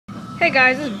Hey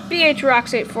guys, this is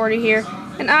BHRox840 here,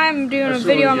 and I'm doing a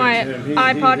video on my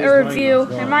iPod, a review,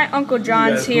 and my Uncle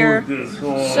John's here.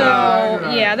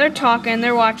 So, yeah,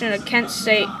 they're watching a Kent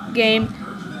State game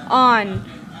on,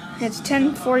 it's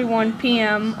 10:41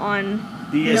 p.m. on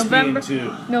November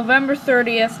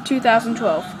 30th,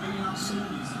 2012.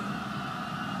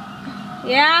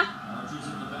 Yeah?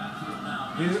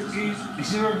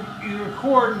 He's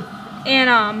recording.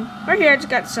 And right here I just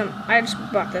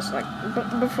bought this like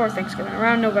before Thanksgiving,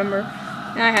 around November,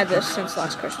 and I had this since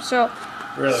last Christmas. So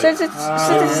really? since it's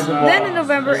then in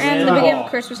November and the beginning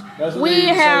of Christmas, we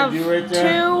have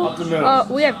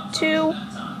two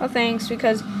things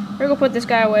because we're gonna put this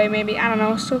guy away. Maybe, I don't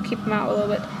know, still keep him out a little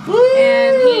bit.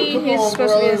 And he's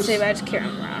supposed to be the same. I just carry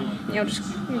him around, just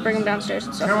bring him downstairs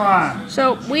and stuff. Come on.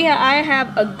 So I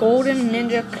have a golden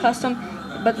Ninja custom.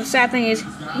 But the sad thing is,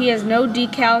 he has no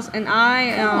decals, and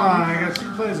I Come on, I got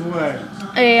 2 plays away.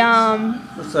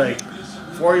 Looks like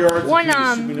 4 yards. One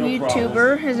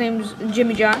YouTuber, his name's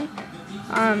Jimmy John.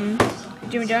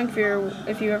 Jimmy John,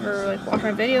 if you ever like watch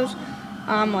my videos,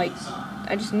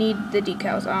 I just need the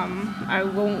decals. I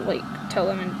won't tell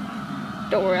them, and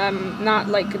don't worry, I'm not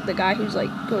like the guy who's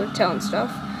good at telling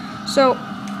stuff. So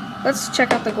let's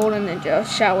check out the Golden Ninja,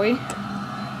 shall we?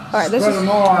 All right,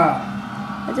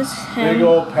 this is him, big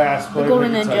old pass play, the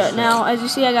Golden Ninja. Now, as you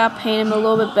see, I gotta paint him a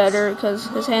little bit better because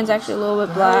his hand's actually a little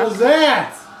bit black. What was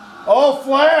that? Oh,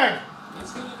 flag!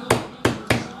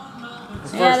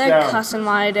 Yeah, they're cussing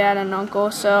my dad and uncle,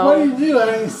 so... What do you do? I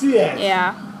didn't see that.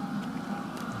 Yeah.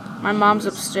 My mom's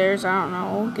upstairs, I don't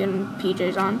know, getting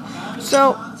PJs on.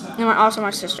 So, and also my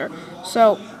sister.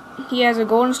 So, he has a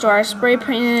golden star. I spray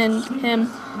painted him.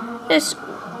 It's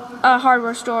a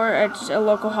hardware store. It's a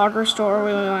local hardware store.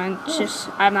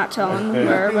 I'm not telling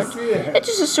where, but it's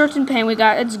just a certain paint we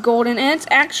got. It's golden, and it's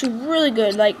actually really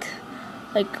good. Like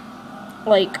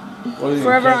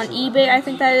Forever on eBay, I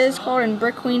think that is called, and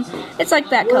Brick Queen. It's like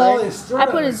that color. I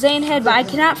put a Zane head, but I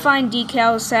cannot find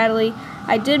decals. Sadly,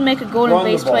 I did make a golden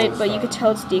base plate, but you could tell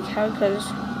it's decal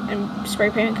and spray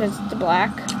painted because it's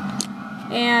black.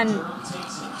 And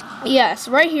yes,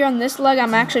 right here on this leg,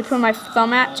 I'm actually putting my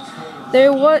thumb at.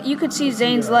 You could see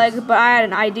Zane's leg, but I had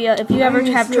an idea. If you ever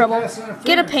have trouble,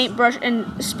 get a paintbrush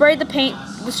and spray the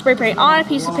spray paint on a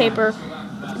piece of paper.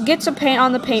 Get some paint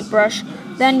on the paintbrush,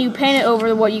 then you paint it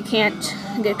over what you can't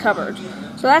get covered.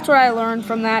 So that's what I learned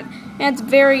from that, and it's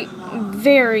very,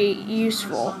 very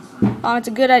useful. It's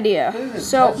a good idea.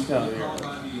 So,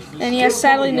 and yes,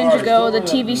 sadly, Ninjago, the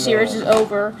TV series, is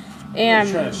over,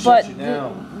 but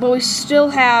we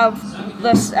still have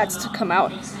the sets to come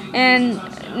out, and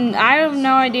I have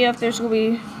no idea if they're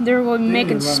going to be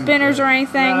making spinners or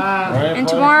anything. And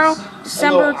tomorrow,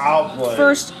 December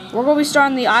 1st, we're going to be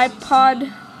starting the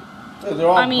iPod.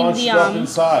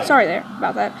 Sorry there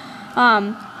about that.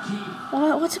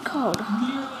 What's it called?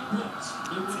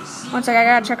 One sec, I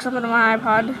gotta check something on my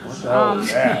iPod. I don't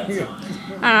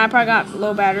know, I probably got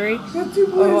low battery.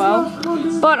 Oh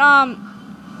well. But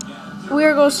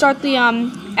we're gonna start the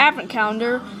advent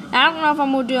calendar. I don't know if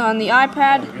I'm gonna do it on the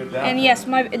iPad. And yes,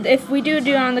 if we do it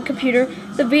on the computer,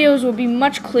 the videos will be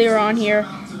much clearer on here.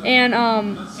 And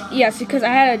yes, because I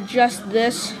had to adjust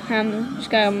this. Just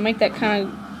gotta make that kind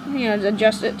of,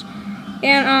 adjust it.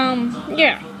 And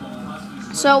yeah.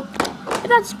 So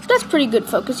that's pretty good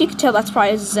focus. You can tell that's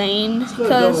probably Zane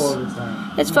because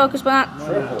it's focused but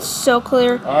not so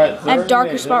clear. That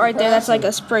darker spot right there, that's like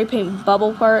a spray paint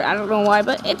bubble part. I don't know why,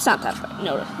 but it's not that bad.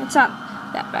 No, it's not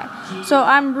that bad. So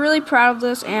I'm really proud of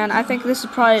this, and I think this is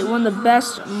probably one of the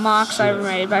best mocks I ever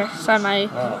made. Beside my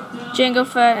Django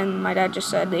Fett, and my dad just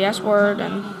said the S word,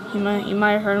 and you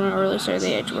might have heard him earlier say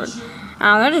the H word.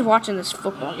 They're just watching this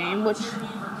football game, which,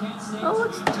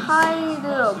 it's tied,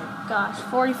 oh gosh,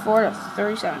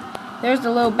 44-37. There's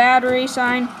the low battery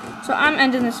sign. So I'm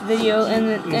ending this video,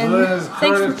 and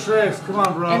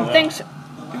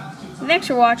thanks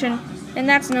for watching. And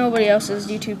that's nobody else's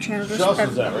YouTube channel. Just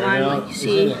mine, like you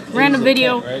see, random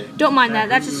video. Don't mind that.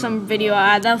 That's just some video.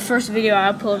 The first video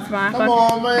I uploaded from my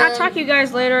iPhone. I'll talk to you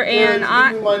guys later, and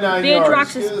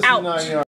BHRox is out.